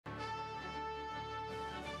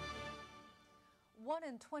1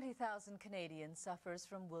 in 20,000 Canadians suffers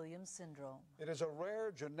from Williams syndrome. It is a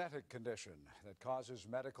rare genetic condition that causes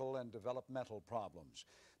medical and developmental problems.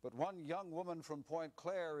 But one young woman from Pointe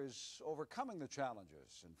Claire is overcoming the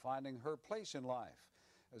challenges and finding her place in life.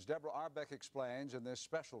 As Deborah Arbeck explains in this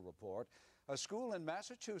special report, a school in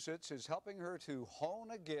Massachusetts is helping her to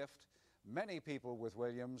hone a gift many people with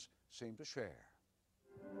Williams seem to share.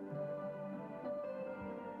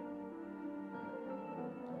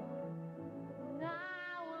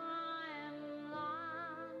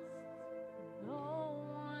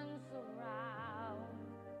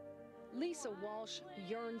 Lisa Walsh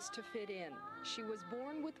yearns to fit in. She was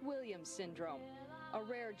born with Williams syndrome, a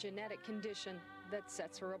rare genetic condition that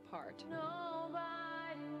sets her apart.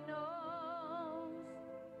 Nobody knows.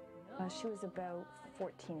 She was about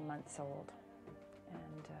 14 months old,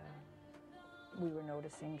 and we were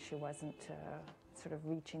noticing she wasn't sort of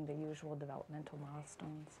reaching the usual developmental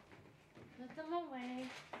milestones. Put them away.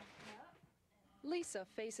 Lisa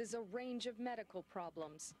faces a range of medical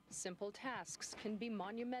problems. Simple tasks can be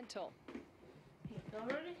monumental.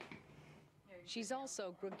 Ready? She's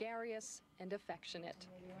also gregarious and affectionate.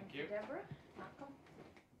 Thank you. Deborah, welcome.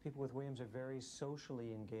 People with Williams are very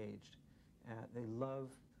socially engaged. They love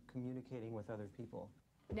communicating with other people.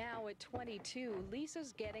 Now at 22,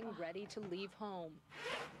 Lisa's getting ready to leave home.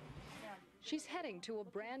 She's heading to a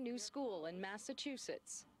brand new school in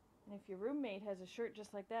Massachusetts. And if your roommate has a shirt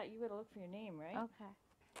just like that, you gotta look for your name, right? Okay.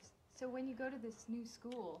 So when you go to this new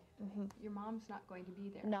school, your mom's not going to be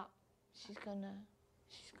there? No, she's gonna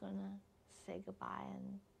say goodbye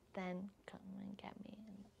and then come and get me.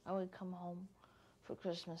 And I would come home for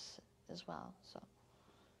Christmas as well, so.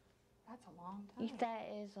 That's a long time. That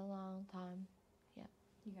is a long time, yeah.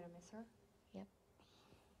 You gonna miss her? Yep.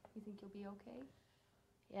 You think you'll be okay?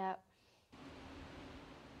 Yep.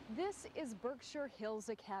 This is Berkshire Hills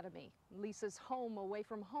Academy, Lisa's home away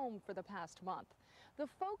from home for the past month. The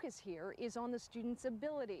focus here is on the students'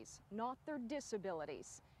 abilities, not their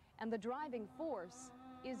disabilities. And the driving force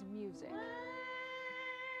is music.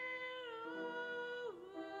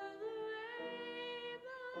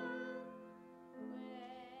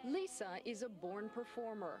 Lisa is a born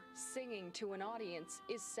performer. Singing to an audience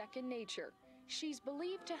is second nature. She's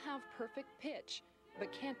believed to have perfect pitch,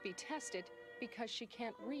 but can't be tested because she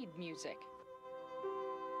can't read music.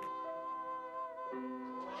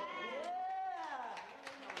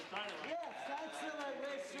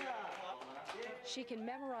 She can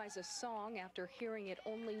memorize a song after hearing it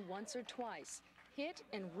only once or twice, hit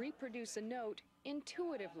and reproduce a note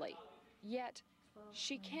intuitively. Yet,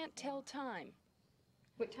 she can't tell time.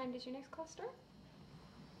 What time does your next class start?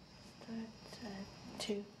 Starts at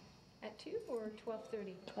 2. At 2 or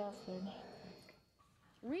 12:30? 12:30.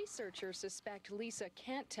 Researchers suspect Lisa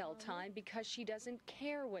can't tell time because she doesn't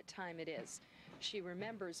care what time it is. She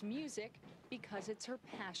remembers music because it's her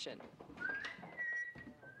passion.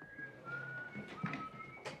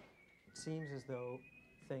 It seems as though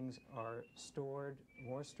things are stored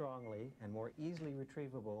more strongly and more easily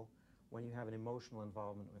retrievable when you have an emotional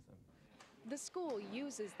involvement with them. The school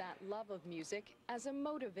uses that love of music as a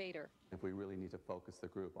motivator. If we really need to focus the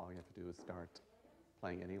group, all you have to do is start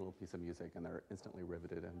playing any little piece of music and they're instantly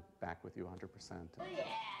riveted and back with you 100%. Oh, yeah.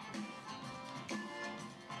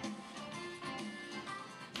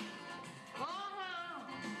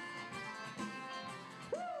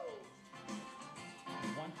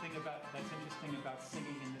 One thing that's interesting about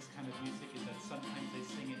singing in this kind of music is that sometimes they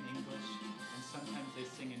sing in English and sometimes they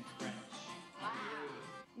sing in French. Wow.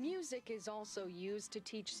 Music is also used to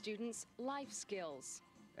teach students life skills.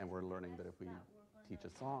 And we're learning that if we teach a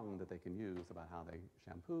song that they can use about how they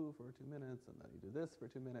shampoo for 2 minutes and then you do this for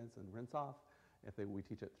 2 minutes and rinse off. If we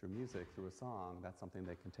teach it through music, through a song, that's something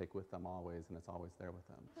they can take with them always and it's always there with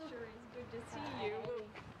them. Sure is good to see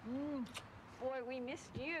you. Boy, we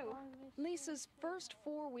missed you. Lisa's first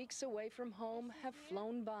 4 weeks away from home have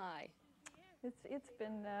flown by. It's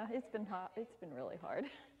been really hard.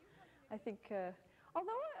 I think,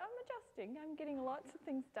 although I'm adjusting, I'm getting lots of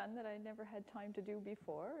things done that I never had time to do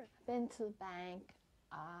before. Been to the bank.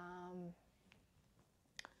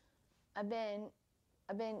 I've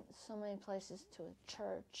been so many places, to a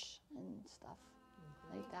church and stuff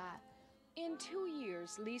like that. In 2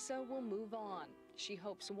 years, Lisa will move on. She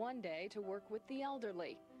hopes one day to work with the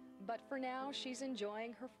elderly. But for now, she's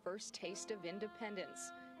enjoying her first taste of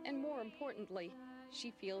independence. And more importantly,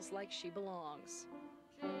 she feels like she belongs.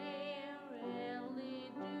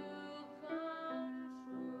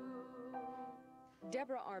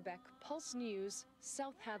 Deborah Arbeck, Pulse News,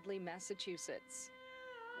 South Hadley, Massachusetts.